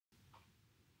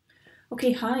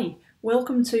Okay, hi.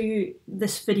 Welcome to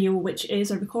this video, which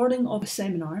is a recording of a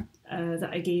seminar that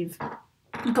I gave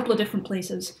a couple of different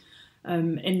places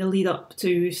in the lead up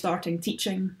to starting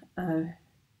teaching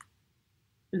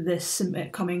this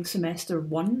coming semester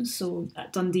one. So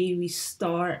at Dundee we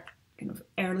start kind of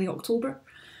early October.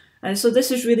 So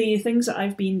this is really things that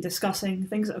I've been discussing,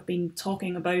 things that I've been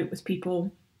talking about with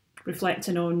people,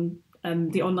 reflecting on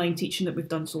the online teaching that we've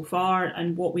done so far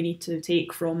and what we need to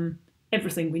take from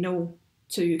everything we know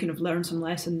to kind of learn some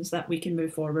lessons that we can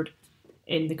move forward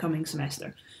in the coming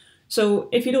semester. So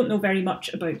if you don't know very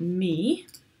much about me,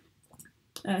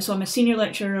 so I'm a senior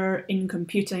lecturer in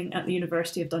computing at the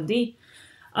University of Dundee.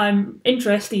 I'm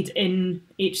interested in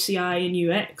HCI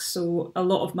and UX, so a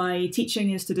lot of my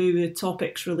teaching is to do with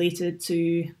topics related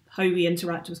to how we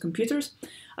interact with computers.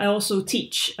 I also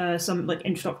teach some like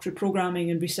introductory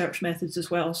programming and research methods as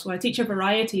well, so I teach a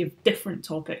variety of different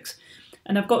topics.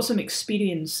 And I've got some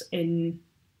experience in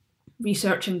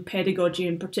researching pedagogy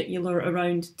in particular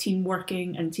around team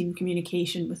working and team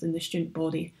communication within the student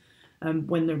body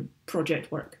when they're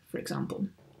project work, for example.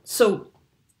 So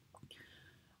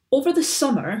over the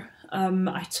summer,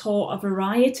 I taught a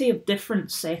variety of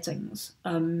different settings,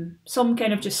 some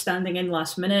kind of just standing in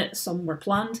last minute, some were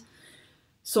planned.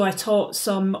 So I taught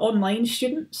some online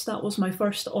students. That was my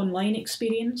first online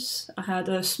experience. I had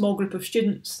a small group of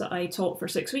students that I taught for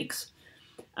 6 weeks.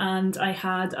 And I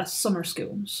had a summer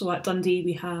school. So at Dundee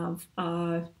we have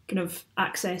a kind of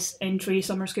access entry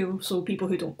summer school, so people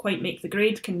who don't quite make the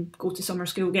grade can go to summer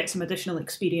school, get some additional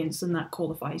experience, and that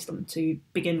qualifies them to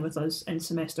begin with us in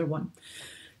semester one.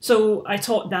 So I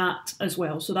taught that as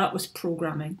well, so that was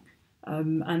programming.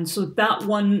 And so that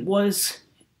one was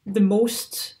the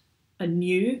most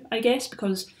new, I guess,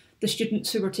 because the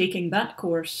students who were taking that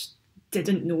course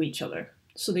didn't know each other.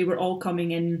 So they were all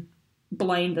coming in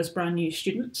blind as brand new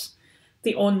students.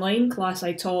 The online class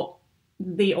I taught,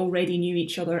 they already knew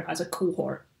each other as a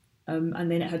cohort,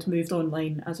 and then it had moved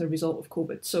online as a result of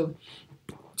COVID. So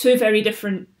two very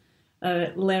different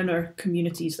learner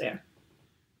communities there.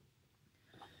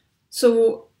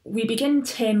 So we begin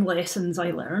 10 lessons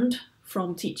I learned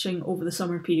from teaching over the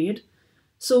summer period.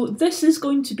 So this is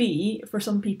going to be, for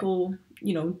some people,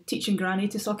 you know, teaching granny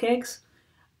to suck eggs.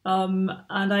 And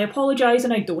I apologise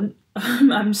and I don't.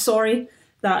 I'm sorry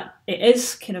that it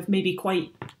is kind of maybe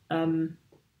quite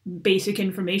basic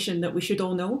information that we should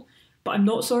all know, but I'm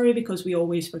not sorry because we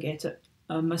always forget it,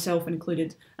 myself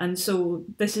included. And so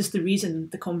this is the reason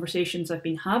the conversations I've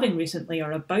been having recently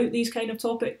are about these kind of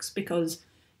topics, because,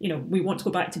 you know, we want to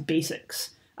go back to basics,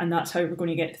 and that's how we're going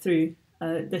to get through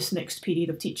this next period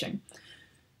of teaching.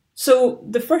 So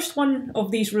the first one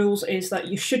of these rules is that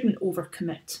you shouldn't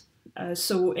overcommit.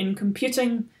 So in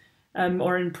computing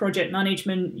or in project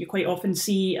management, you quite often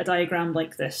see a diagram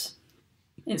like this.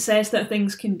 It says that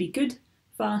things can be good,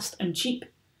 fast and cheap,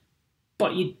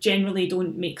 but you generally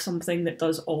don't make something that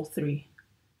does all three.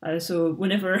 So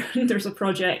whenever there's a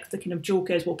project, the kind of joke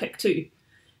is, we'll pick two.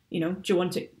 You know, do you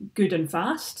want it good and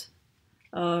fast?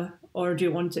 Or do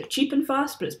you want it cheap and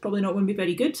fast, but it's probably not going to be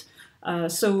very good?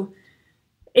 So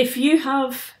if you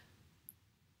have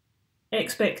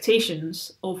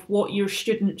expectations of what your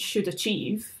students should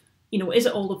achieve, you know, is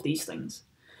it all of these things?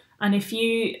 And if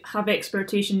you have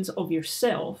expectations of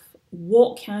yourself,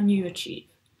 what can you achieve?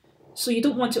 So you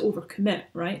don't want to overcommit,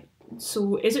 right?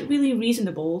 So is it really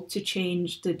reasonable to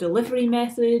change the delivery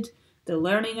method, the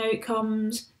learning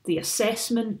outcomes, the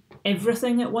assessment,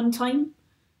 everything at one time?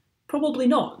 Probably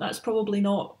not. That's probably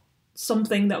not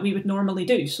something that we would normally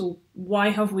do. So why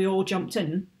have we all jumped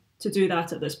in to do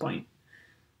that at this point?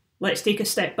 Let's take a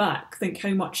step back, think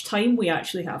how much time we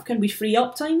actually have. Can we free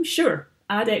up time? Sure,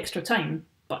 add extra time,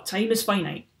 but time is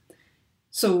finite.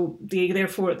 So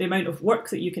therefore, the amount of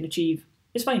work that you can achieve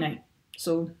is finite.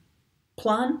 So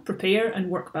plan, prepare,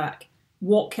 and work back.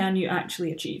 What can you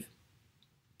actually achieve?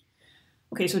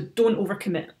 Okay, so don't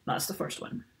overcommit. That's the first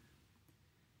one.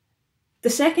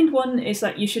 The second one is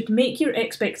that you should make your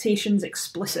expectations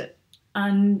explicit.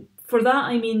 And for that,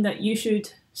 I mean that you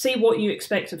should say what you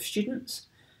expect of students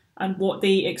and what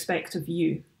they expect of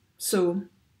you. So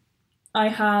I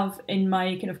have in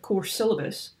my kind of course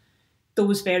syllabus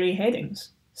those very headings,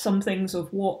 some things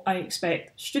of what I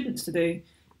expect students to do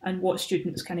and what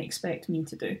students can expect me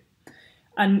to do.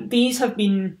 And these have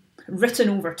been written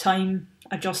over time,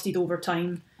 adjusted over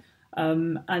time,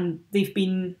 and they've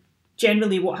been,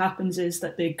 generally what happens is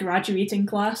that the graduating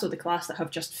class, or the class that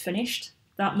have just finished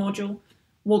that module,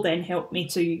 will then help me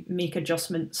to make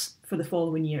adjustments for the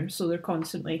following year. So they're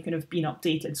constantly kind of being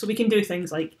updated. So we can do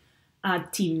things like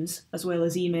add teams as well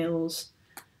as emails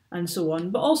and so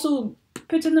on, but also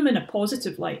putting them in a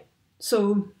positive light.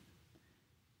 So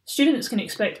Students can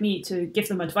expect me to give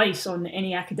them advice on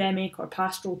any academic or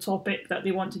pastoral topic that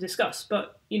they want to discuss,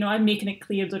 but I'm making it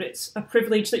clear that it's a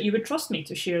privilege that you would trust me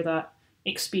to share that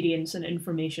experience and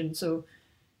information. So,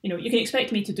 you can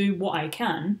expect me to do what I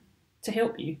can to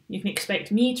help you. You can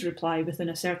expect me to reply within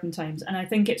a certain times, and I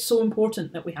think it's so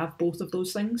important that we have both of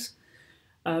those things.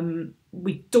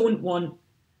 We don't want,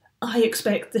 I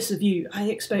expect this of you, I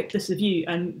expect this of you,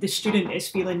 and the student is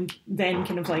feeling then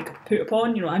kind of like put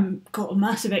upon, I've got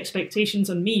massive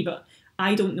expectations on me, but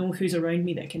I don't know who's around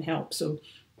me that can help. So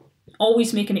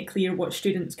always making it clear what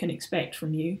students can expect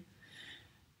from you.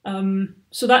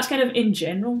 So that's kind of in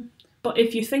general, but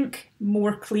if you think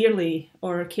more clearly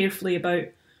or carefully about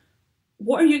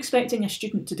what are you expecting a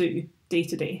student to do day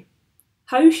to day?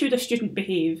 How should a student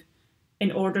behave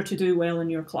in order to do well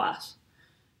in your class?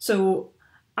 So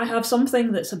I have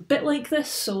something that's a bit like this,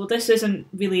 so this isn't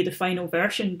really the final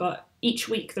version, but each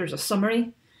week there's a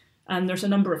summary, and there's a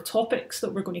number of topics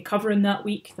that we're going to cover in that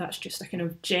week. That's just a kind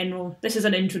of general, this is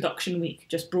an introduction week,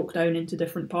 just broke down into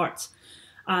different parts,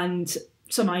 and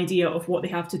some idea of what they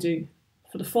have to do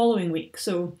for the following week.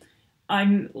 So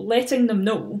I'm letting them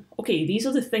know, okay, these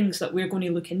are the things that we're going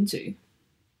to look into.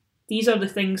 These are the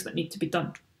things that need to be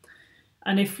done.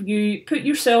 And if you put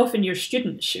yourself in your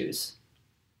student's shoes,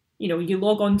 you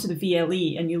log on to the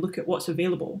VLE and you look at what's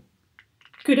available.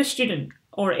 Could a student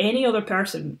or any other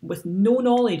person with no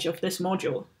knowledge of this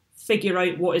module figure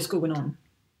out what is going on?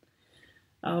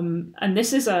 And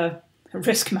this is a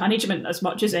risk management as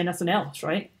much as anything else,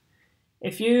 right?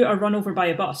 If you are run over by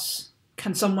a bus,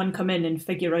 can someone come in and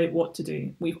figure out what to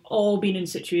do? We've all been in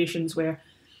situations where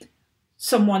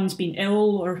someone's been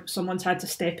ill or someone's had to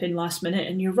step in last minute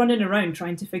and you're running around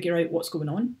trying to figure out what's going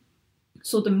on.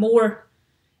 So the more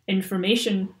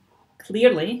information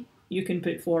clearly you can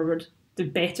put forward, the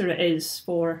better it is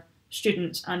for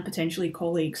students and potentially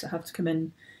colleagues that have to come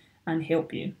in and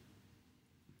help you.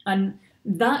 And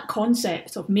that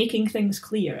concept of making things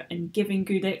clear and giving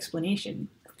good explanation,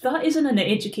 that isn't an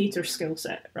educator skill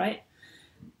set, right?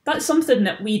 That's something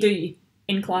that we do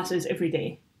in classes every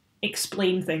day.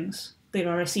 Explain things. There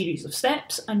are a series of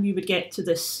steps and you would get to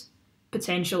this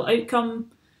potential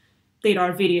outcome. There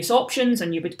are various options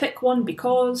and you would pick one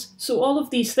because. So all of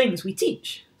these things we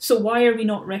teach. So why are we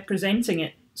not representing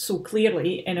it so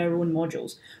clearly in our own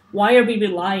modules? Why are we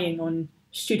relying on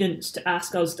students to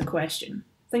ask us the question?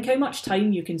 Think how much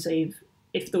time you can save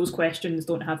if those questions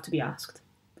don't have to be asked.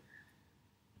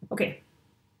 Okay,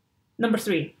 number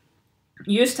 3.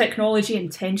 Use technology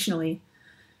intentionally.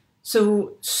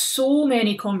 So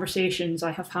many conversations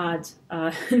I have had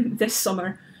this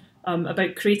summer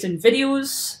about creating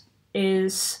videos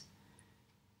is,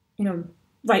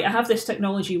 right, I have this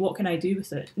technology, what can I do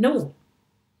with it? No,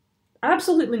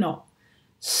 absolutely not.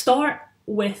 Start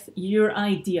with your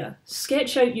idea.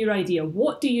 Sketch out your idea.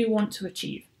 What do you want to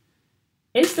achieve?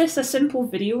 Is this a simple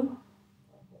video?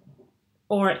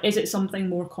 Or is it something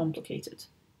more complicated?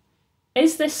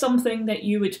 Is this something that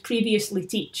you would previously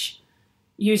teach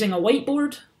using a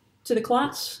whiteboard to the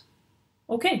class?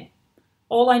 Okay,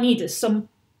 all I need is some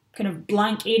kind of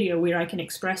blank area where I can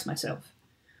express myself.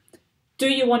 Do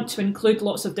you want to include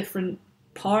lots of different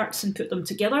parts and put them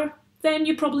together? Then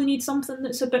you probably need something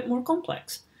that's a bit more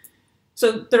complex.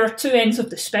 So there are 2 ends of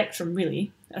the spectrum,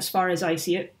 really, as far as I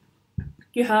see it.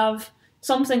 You have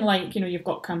something like, you've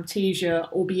got Camtasia,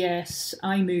 OBS,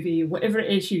 iMovie, whatever it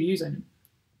is you're using.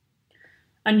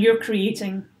 And you're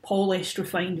creating polished,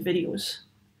 refined videos.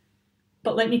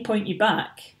 But let me point you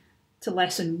back to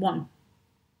lesson 1.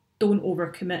 Don't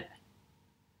overcommit.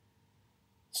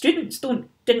 Students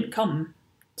didn't come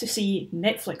to see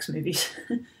Netflix movies.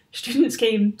 Students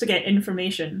came to get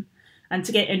information, and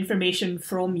to get information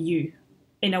from you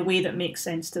in a way that makes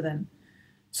sense to them.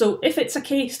 So if it's a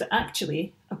case that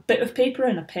actually a bit of paper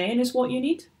and a pen is what you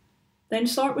need, then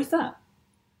start with that.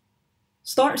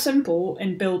 Start simple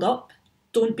and build up.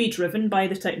 Don't be driven by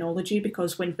the technology,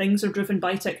 because when things are driven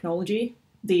by technology,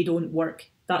 they don't work.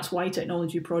 That's why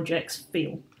technology projects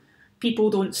fail. People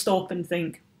don't stop and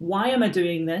think, why am I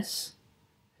doing this?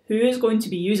 Who is going to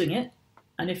be using it?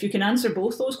 And if you can answer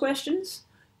both those questions,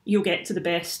 you'll get to the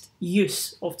best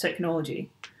use of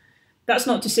technology. That's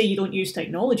not to say you don't use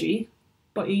technology,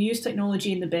 but you use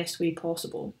technology in the best way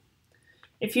possible.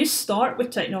 If you start with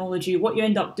technology, what you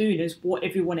end up doing is what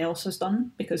everyone else has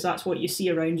done, because that's what you see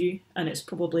around you, and it's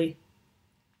probably,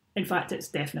 in fact, it's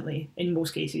definitely, in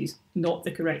most cases, not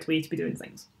the correct way to be doing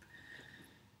things.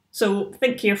 So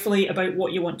think carefully about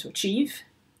what you want to achieve,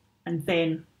 and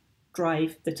then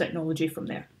drive the technology from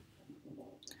there.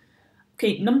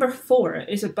 Okay, number 4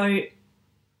 is about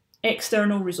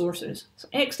External resources. So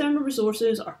external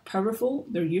resources are powerful,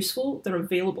 they're useful, they're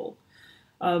available.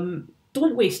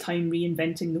 Don't waste time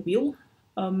reinventing the wheel.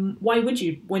 Why would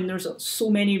you when there's so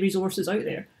many resources out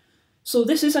there? So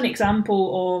this is an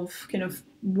example of kind of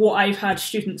what I've had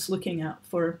students looking at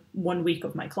for 1 week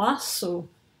of my class. So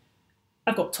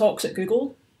I've got talks at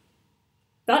Google.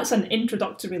 That's an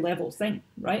introductory level thing,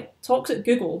 right? Talks at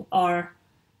Google are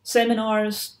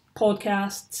seminars,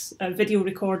 podcasts, video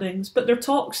recordings, but they're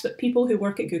talks that people who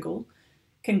work at Google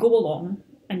can go along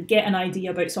and get an idea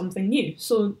about something new.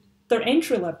 So they're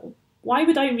entry level. Why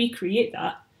would I recreate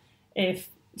that if...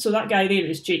 So that guy there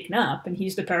is Jake Knapp, and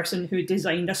he's the person who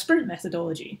designed a sprint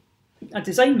methodology, a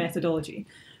design methodology.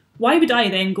 Why would I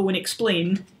then go and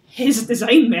explain his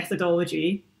design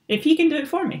methodology if he can do it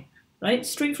for me, right?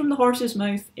 Straight from the horse's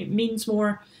mouth. It means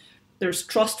more. There's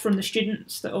trust from the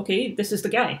students that, okay, this is the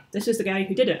guy. This is the guy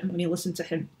who did it. I'm going to listen to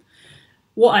him.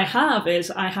 What I have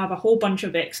is I have a whole bunch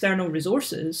of external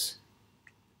resources,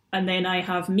 and then I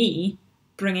have me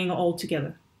bringing it all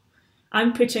together.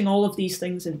 I'm putting all of these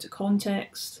things into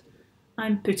context.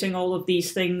 I'm putting all of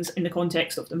these things in the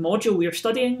context of the module we're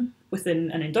studying,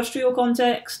 within an industrial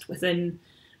context, within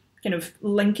kind of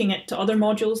linking it to other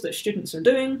modules that students are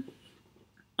doing.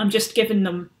 I'm just giving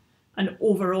them an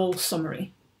overall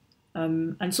summary.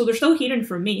 And so they're still hearing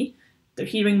from me. They're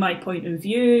hearing my point of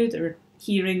view. They're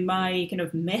hearing my kind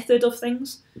of method of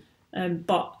things.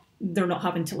 But they're not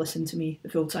having to listen to me the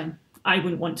full time. I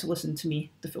wouldn't want to listen to me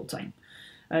the full time.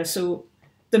 So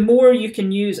the more you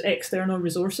can use external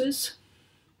resources,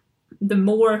 the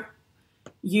more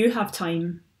you have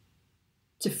time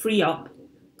to free up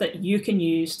that you can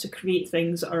use to create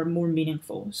things that are more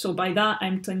meaningful. So by that,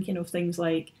 I'm thinking of things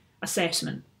like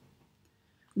assessment.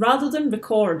 Rather than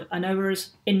record an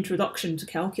hour's introduction to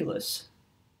calculus,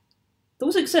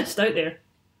 those exist out there.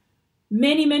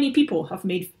 Many, many people have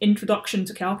made introduction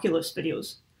to calculus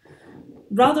videos.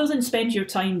 Rather than spend your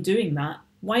time doing that,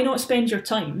 why not spend your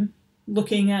time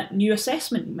looking at new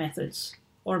assessment methods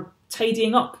or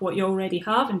tidying up what you already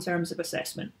have in terms of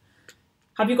assessment?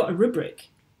 Have you got a rubric?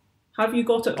 Have you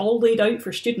got it all laid out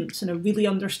for students in a really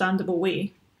understandable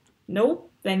way? No?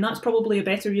 Then that's probably a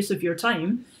better use of your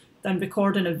time than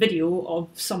recording a video of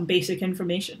some basic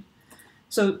information.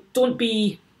 So don't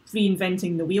be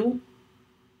reinventing the wheel.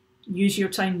 Use your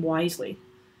time wisely.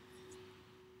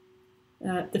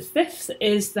 The fifth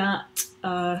is that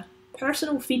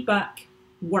personal feedback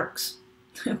works.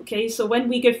 Okay, so when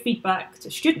we give feedback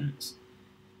to students,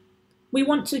 we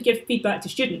want to give feedback to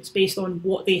students based on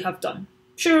what they have done.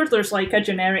 Sure, there's like a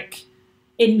generic,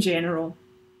 in general,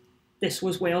 this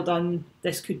was well done,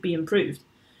 this could be improved.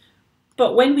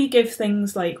 But when we give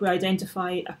things like we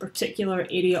identify a particular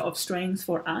area of strength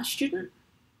for a student,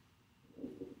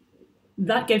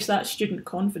 that gives that student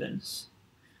confidence.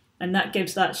 And that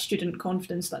gives that student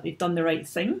confidence that they've done the right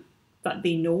thing, that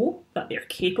they know, that they're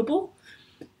capable,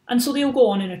 and so they'll go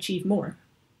on and achieve more.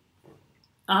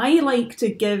 I like to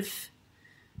give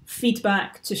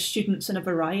feedback to students in a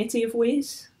variety of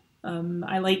ways.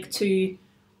 I like to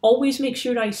always make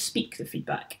sure I speak the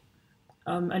feedback.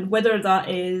 And whether that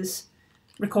is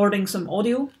recording some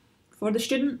audio for the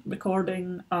student,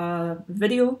 recording a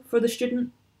video for the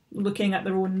student, looking at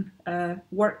their own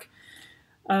work,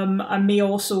 I may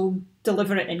also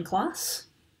deliver it in class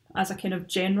as a kind of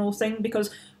general thing, because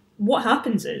what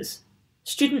happens is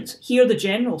students hear the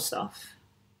general stuff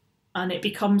and it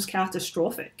becomes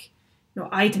catastrophic. No,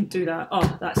 I didn't do that.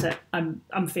 Oh, that's it.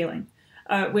 I'm failing.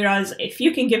 Whereas if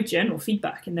you can give general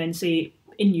feedback and then say,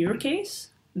 in your case,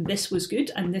 this was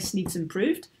good and this needs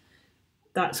improved,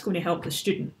 that's going to help the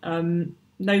student.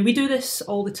 Now, we do this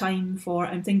all the time for,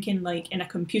 I'm thinking like in a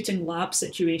computing lab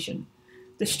situation,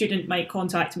 the student might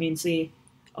contact me and say,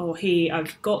 oh, hey,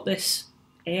 I've got this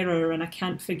error and I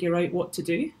can't figure out what to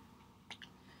do.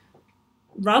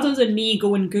 Rather than me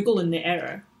going Googling the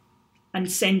error and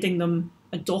sending them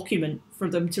a document for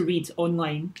them to read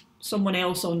online, someone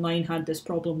else online had this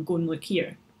problem, go and look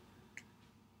here.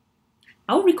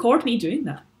 I'll record me doing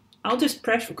that. I'll just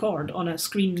press record on a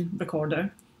screen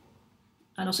recorder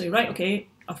and I'll say, right, okay,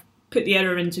 I've put the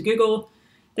error into Google,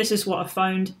 this is what I've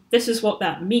found, this is what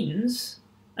that means,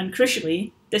 and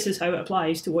crucially, this is how it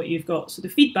applies to what you've got. So the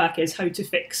feedback is how to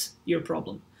fix your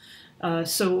problem.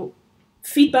 So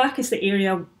feedback is the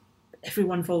area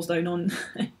everyone falls down on.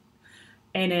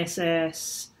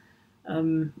 NSS,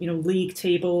 league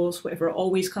tables, whatever, it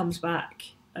always comes back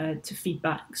to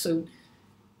feedback. So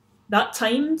that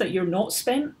time that you're not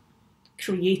spent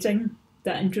creating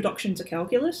that introduction to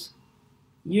calculus,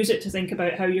 use it to think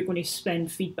about how you're going to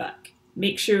spend feedback.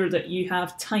 Make sure that you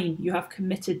have time, you have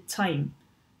committed time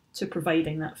to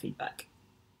providing that feedback.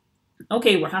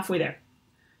 Okay, we're halfway there.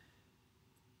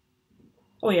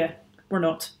 Oh yeah, we're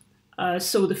not.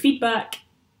 So the feedback,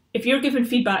 if you're giving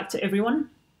feedback to everyone,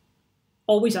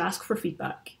 always ask for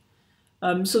feedback.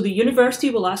 So the university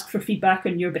will ask for feedback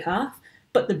on your behalf,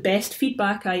 but the best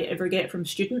feedback I ever get from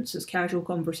students is casual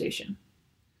conversation.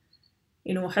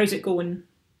 You know, how's it going?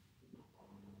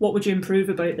 What would you improve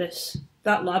about this?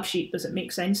 That lab sheet, does it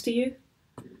make sense to you?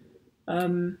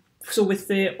 So with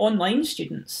the online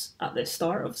students at the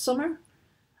start of summer,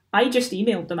 I just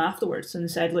emailed them afterwards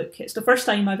and said, look, it's the first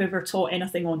time I've ever taught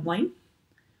anything online.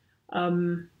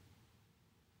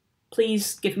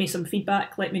 Please give me some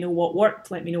feedback, let me know what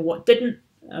worked, let me know what didn't.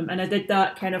 And I did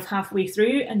that kind of halfway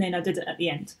through, and then I did it at the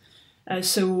end.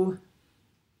 So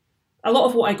a lot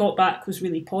of what I got back was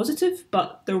really positive,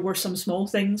 but there were some small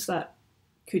things that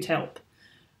could help.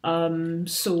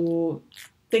 So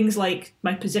things like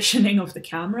my positioning of the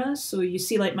cameras. So you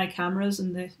see like my cameras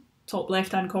in the top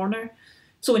left-hand corner.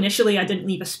 So initially I didn't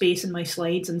leave a space in my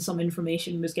slides and some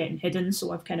information was getting hidden,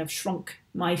 so I've kind of shrunk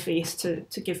my face to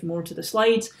give more to the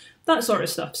slides, that sort of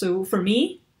stuff. So for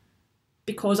me,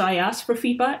 because I asked for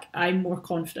feedback, I'm more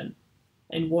confident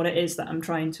in what it is that I'm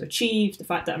trying to achieve, the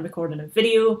fact that I'm recording a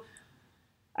video.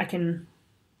 I can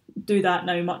do that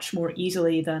now much more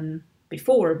easily than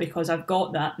before because I've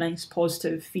got that nice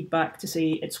positive feedback to say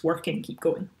it's working, keep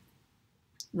going,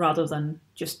 rather than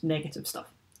just negative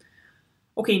stuff.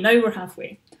 Okay, now we're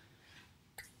halfway.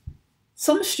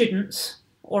 Some students,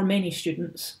 or many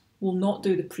students, will not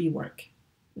do the pre-work.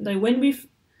 Now, when we're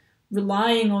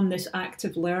relying on this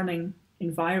active learning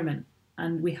environment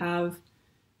and we have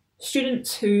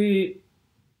students who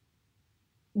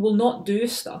will not do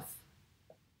stuff,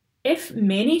 if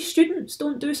many students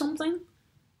don't do something,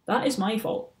 that is my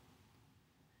fault.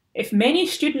 If many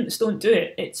students don't do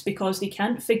it, it's because they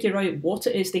can't figure out what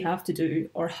it is they have to do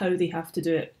or how they have to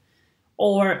do it.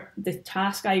 Or the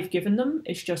task I've given them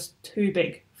is just too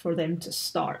big for them to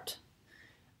start.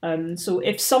 So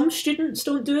if some students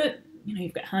don't do it, you know,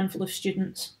 you've got a handful of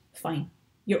students, fine.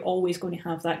 You're always going to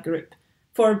have that group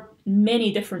for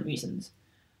many different reasons.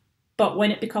 But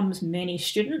when it becomes many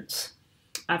students,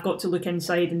 I've got to look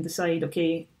inside and decide,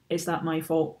 okay, is that my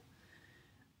fault?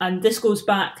 And this goes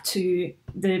back to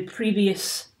the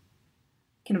previous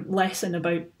kind of lesson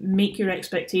about make your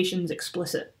expectations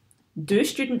explicit. Do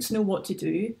students know what to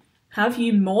do? Have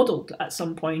you modelled at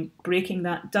some point breaking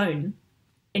that down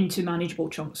into manageable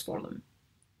chunks for them?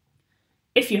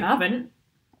 If you haven't,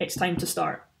 it's time to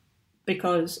start,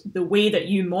 because the way that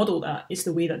you model that is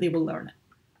the way that they will learn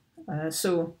it.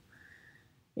 So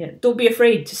yeah, don't be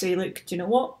afraid to say, look, do you know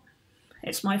what?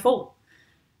 It's my fault.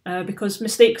 Because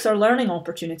mistakes are learning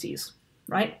opportunities,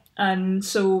 right? And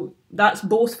so that's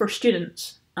both for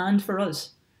students and for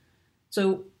us.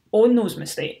 So own those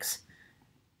mistakes.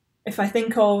 If I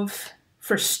think of,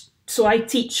 so I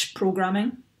teach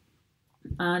programming,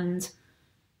 and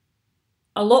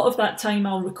a lot of that time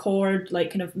I'll record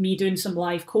like kind of me doing some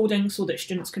live coding so that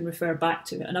students can refer back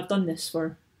to it. And I've done this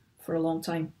for a long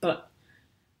time, but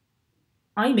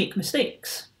I make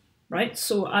mistakes, right?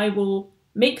 So I will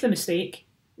make the mistake,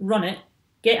 run it,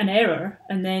 get an error,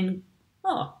 and then,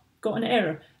 oh, got an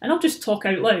error. And I'll just talk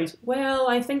out loud. Well,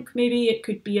 I think maybe it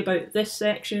could be about this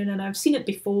section, and I've seen it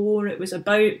before, it was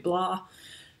about blah.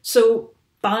 So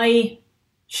by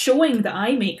showing that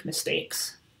I make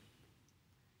mistakes,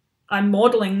 I'm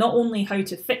modelling not only how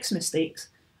to fix mistakes,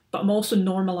 but I'm also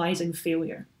normalising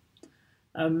failure.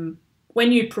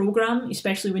 When you program,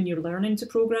 especially when you're learning to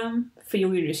program,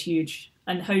 failure is huge,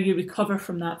 and how you recover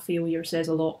from that failure says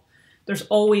a lot. There's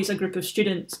always a group of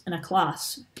students in a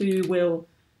class who will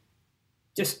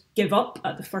just give up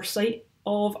at the first sight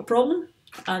of a problem,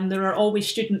 and there are always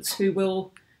students who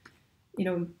will, you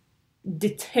know,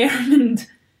 determined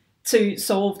to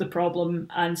solve the problem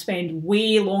and spend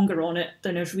way longer on it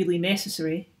than is really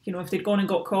necessary. You know, if they'd gone and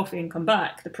got coffee and come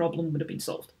back, the problem would have been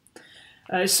solved.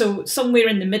 So somewhere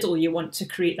in the middle, you want to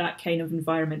create that kind of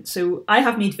environment. So I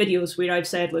have made videos where I've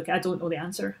said, look, I don't know the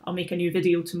answer. I'll make a new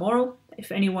video tomorrow.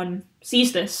 If anyone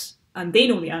sees this and they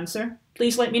know the answer,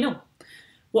 please let me know.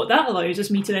 What that allows is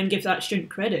me to then give that student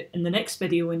credit in the next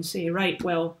video and say, right,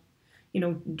 well, you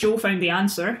know, Joe found the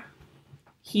answer.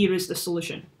 Here is the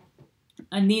solution.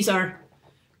 And these are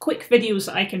quick videos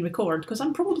that I can record because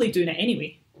I'm probably doing it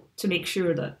anyway to make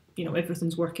sure that, you know,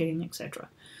 everything's working, etc.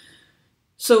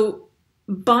 So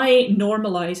by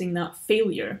normalising that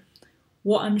failure,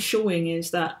 what I'm showing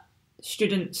is that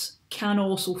students can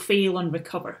also fail and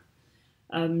recover.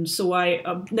 So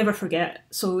I'll never forget.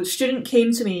 So a student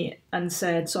came to me and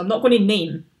said, so I'm not going to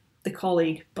name the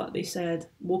colleague, but they said,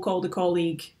 we'll call the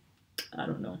colleague, I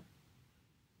don't know,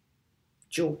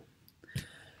 Joe.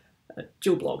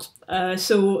 Joe blogs.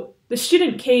 So the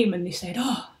student came and they said,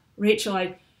 "Oh, Rachel,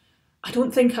 I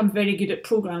don't think I'm very good at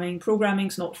programming.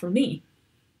 Programming's not for me."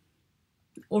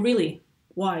 "Oh, really?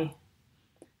 Why?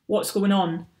 What's going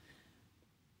on?"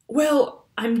 "Well,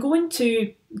 I'm going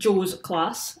to Joe's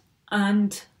class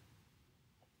and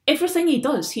everything he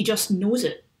does, he just knows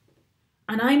it.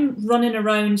 And I'm running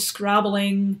around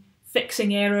scrabbling,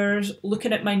 fixing errors,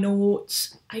 looking at my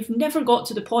notes. I've never got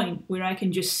to the point where I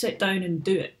can just sit down and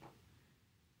do it.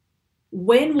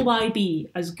 When will I be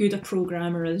as good a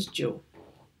programmer as Joe?"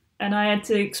 And I had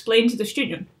to explain to the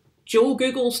student, Joe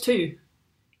Googles too.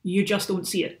 You just don't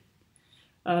see it.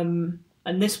 And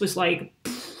this was like,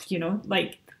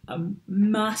 like a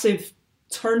massive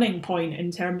turning point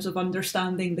in terms of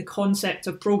understanding the concept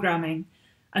of programming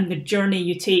and the journey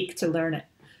you take to learn it.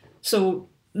 So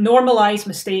normalize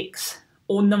mistakes,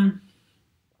 own them,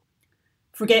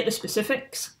 forget the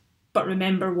specifics, but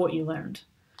remember what you learned,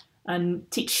 and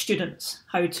teach students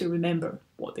how to remember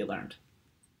what they learned.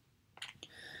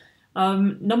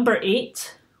 Number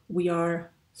 8, we are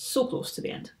so close to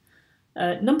the end.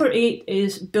 Number 8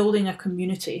 is building a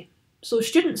community. So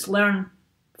students learn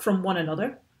from one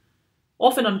another,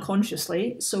 often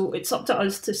unconsciously, so it's up to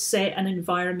us to set an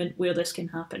environment where this can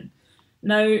happen.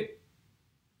 Now,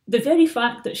 the very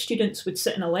fact that students would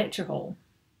sit in a lecture hall,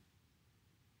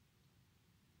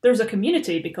 there's a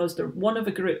community because they're one of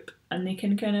a group and they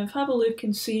can kind of have a look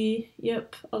and see,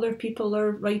 yep, other people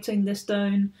are writing this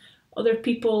down, other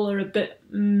people are a bit,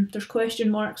 there's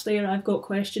question marks there, I've got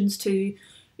questions too.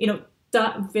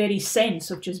 That very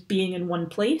sense of just being in one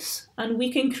place. And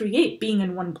we can create being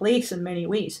in one place in many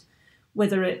ways,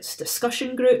 whether it's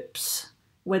discussion groups,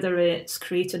 whether it's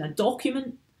creating a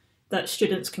document that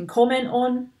students can comment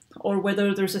on, or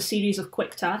whether there's a series of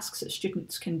quick tasks that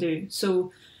students can do.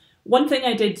 So one thing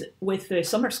I did with the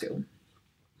summer school,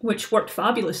 which worked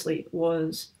fabulously,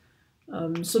 was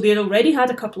so they had already had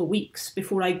a couple of weeks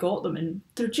before I got them, and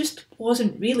there just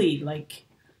wasn't really like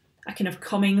a kind of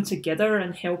coming together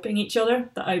and helping each other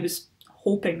that I was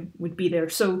hoping would be there.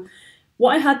 So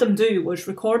what I had them do was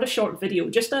record a short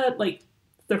video, just like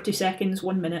 30 seconds,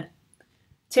 1 minute.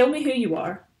 Tell me who you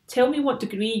are, tell me what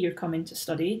degree you're coming to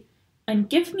study, and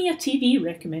give me a TV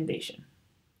recommendation.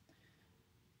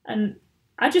 And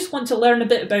I just want to learn a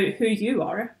bit about who you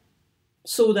are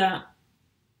so that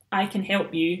I can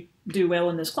help you do well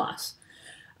in this class.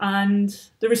 And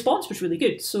the response was really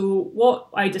good. So what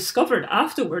I discovered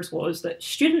afterwards was that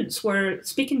students were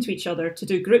speaking to each other to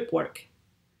do group work.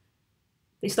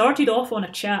 They started off on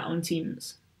a chat on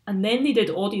Teams, and then they did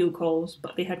audio calls,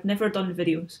 but they had never done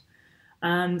videos.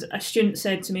 And a student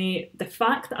said to me, the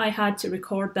fact that I had to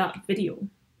record that video,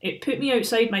 it put me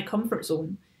outside my comfort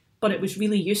zone, but it was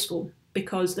really useful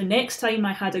because the next time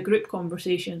I had a group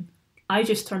conversation, I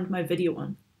just turned my video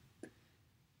on.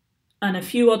 And a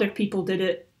few other people did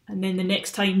it, and then the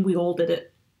next time we all did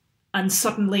it. And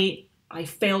suddenly I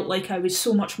felt like I was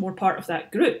so much more part of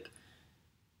that group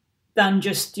than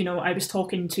just, I was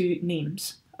talking to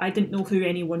names. I didn't know who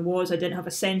anyone was. I didn't have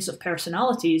a sense of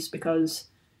personalities because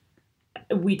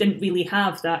we didn't really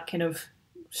have that kind of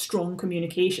strong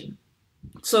communication.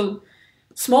 So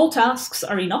small tasks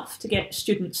are enough to get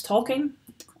students talking.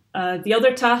 The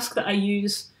other task that I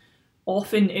use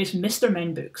often is Mr.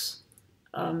 Men books.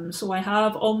 So I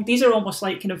have, these are almost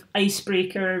like kind of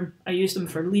icebreaker, I use them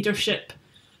for leadership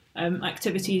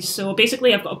activities. So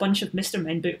basically I've got a bunch of Mr.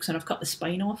 Men books and I've cut the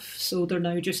spine off, so they're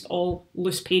now just all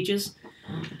loose pages.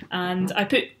 And I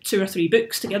put 2 or 3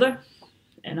 books together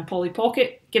in a Polly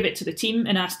Pocket, give it to the team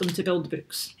and ask them to build the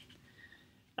books.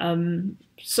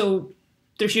 So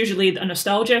there's usually a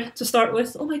nostalgia to start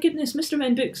with. Oh my goodness, Mr.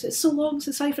 Men books, it's so long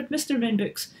since I've had Mr. Men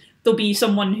books. There'll be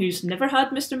someone who's never had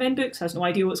Mr. Men books, has no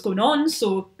idea what's going on,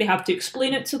 so they have to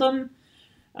explain it to them.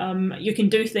 You can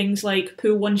do things like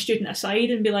pull one student aside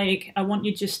and be like, I want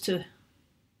you just to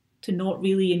not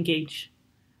really engage.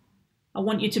 I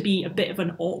want you to be a bit of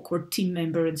an awkward team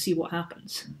member and see what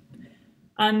happens.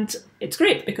 And it's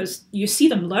great because you see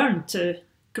them learn to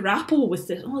grapple with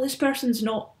this. Oh, this person's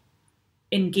not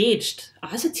engaged.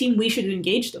 As a team, we should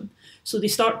engage them. So they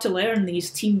start to learn these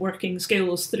team working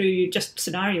skills through just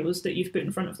scenarios that you've put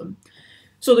in front of them.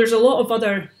 So there's a lot of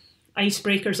other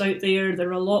icebreakers out there. There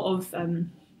are a lot of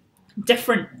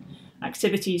different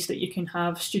activities that you can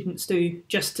have students do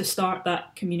just to start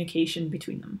that communication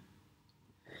between them.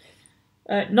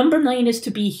 Number 9 is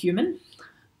to be human.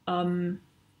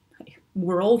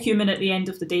 We're all human at the end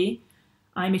of the day.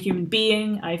 I'm a human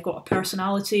being, I've got a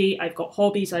personality, I've got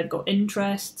hobbies, I've got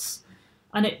interests,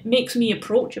 and it makes me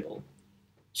approachable.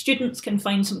 Students can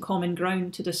find some common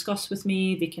ground to discuss with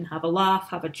me, they can have a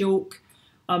laugh, have a joke,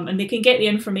 and they can get the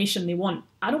information they want.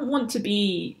 I don't want to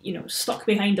be, stuck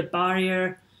behind a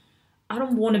barrier. I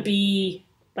don't want to be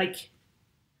like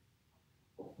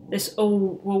this,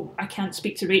 oh, well, I can't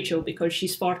speak to Rachel because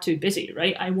she's far too busy,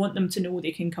 right? I want them to know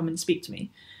they can come and speak to me.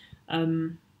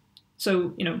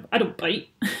 So, I don't bite.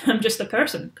 I'm just a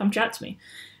person. Come chat to me.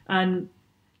 And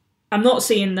I'm not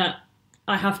saying that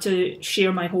I have to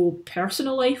share my whole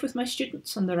personal life with my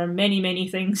students, and there are many, many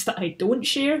things that I don't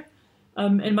share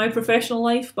in my professional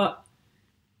life, but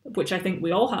which I think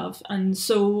we all have. And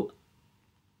so,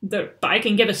 but I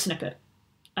can give a snippet.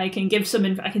 I can give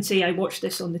I can say I watched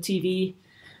this on the TV.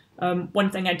 One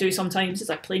thing I do sometimes is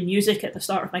I play music at the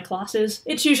start of my classes.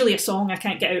 It's usually a song I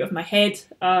can't get out of my head,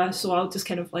 so I'll just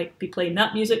kind of like be playing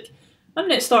that music.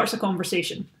 And it starts a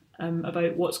conversation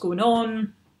about what's going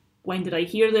on, when did I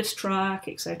hear this track,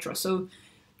 etc. So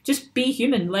just be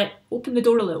human, open the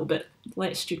door a little bit,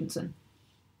 let students in.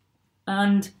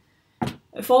 And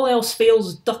if all else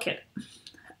fails, duck it.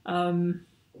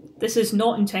 This is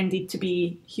not intended to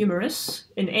be humorous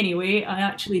in any way. I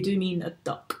actually do mean a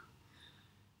duck.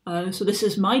 So this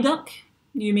is my duck.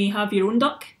 You may have your own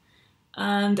duck.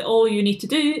 And all you need to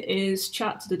do is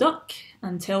chat to the duck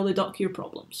and tell the duck your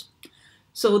problems.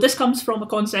 So this comes from a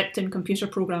concept in computer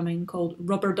programming called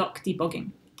rubber duck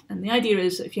debugging. And the idea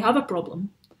is if you have a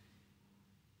problem,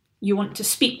 you want to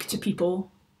speak to people,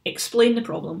 explain the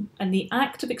problem, and the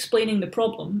act of explaining the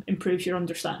problem improves your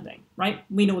understanding, right?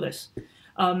 We know this.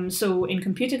 So in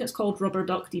computing, it's called rubber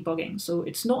duck debugging. So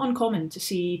it's not uncommon to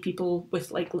see people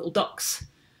with like little ducks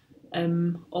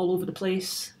all over the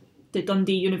place. The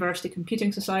Dundee University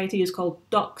Computing Society is called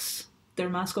Ducks. Their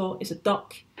mascot is a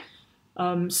duck.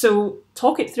 So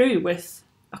talk it through with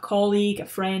a colleague, a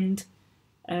friend,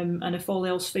 and if all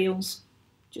else fails,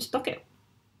 just duck it.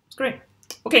 It's great.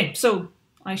 Okay, so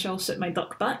I shall sit my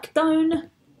duck back down.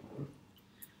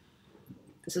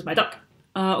 This is my duck.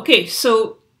 Okay,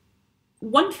 so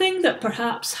one thing that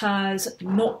perhaps has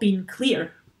not been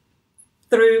clear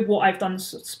through what I've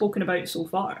spoken about so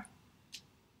far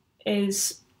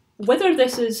is whether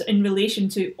this is in relation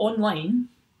to online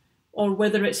or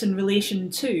whether it's in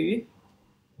relation to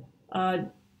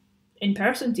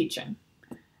in-person teaching.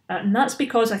 And that's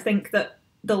because I think that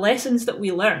the lessons that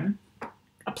we learn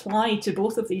apply to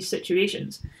both of these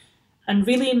situations. And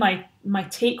really my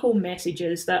take-home message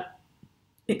is that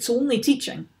it's only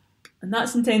teaching, and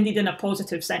that's intended in a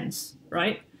positive sense,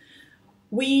 right?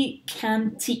 We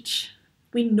can teach.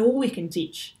 We know we can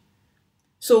teach.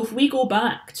 So if we go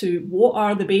back to what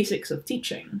are the basics of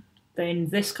teaching, then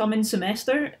this coming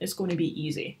semester is going to be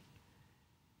easy.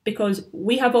 Because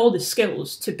we have all the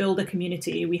skills to build a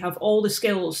community, we have all the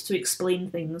skills to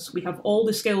explain things, we have all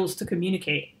the skills to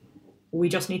communicate. We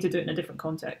just need to do it in a different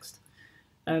context.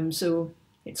 So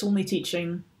it's only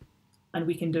teaching, and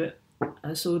we can do it.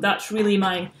 So that's really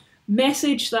my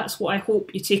message. That's what I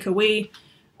hope you take away.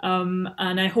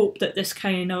 And I hope that this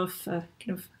kind of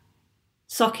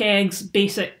suck eggs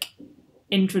basic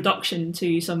introduction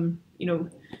to some,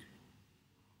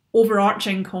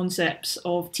 overarching concepts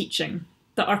of teaching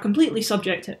that are completely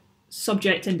subject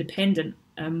independent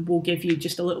will give you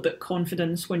just a little bit of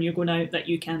confidence when you're going out that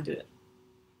you can do it.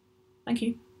 Thank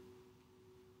you.